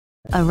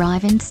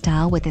Arrive in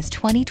style with this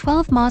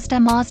 2012 Mazda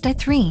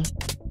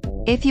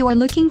Mazda3. If you are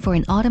looking for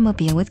an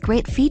automobile with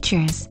great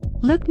features,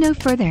 look no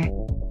further.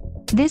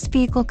 This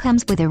vehicle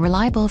comes with a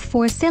reliable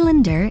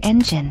 4-cylinder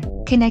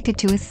engine, connected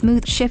to a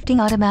smooth shifting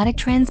automatic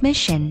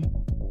transmission.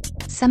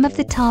 Some of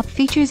the top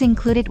features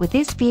included with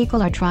this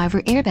vehicle are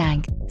driver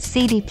airbag,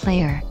 CD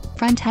player,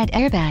 front head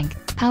airbag,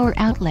 power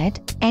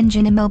outlet,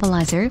 engine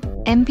immobilizer,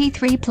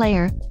 MP3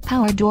 player,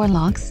 power door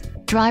locks,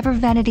 driver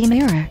vanity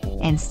mirror,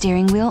 and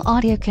steering wheel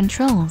audio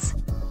controls.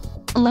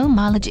 Low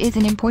mileage is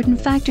an important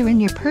factor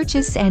in your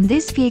purchase, and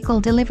this vehicle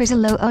delivers a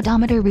low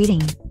odometer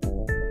reading.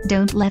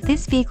 Don't let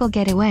this vehicle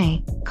get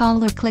away.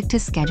 Call or click to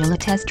schedule a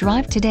test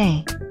drive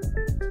today.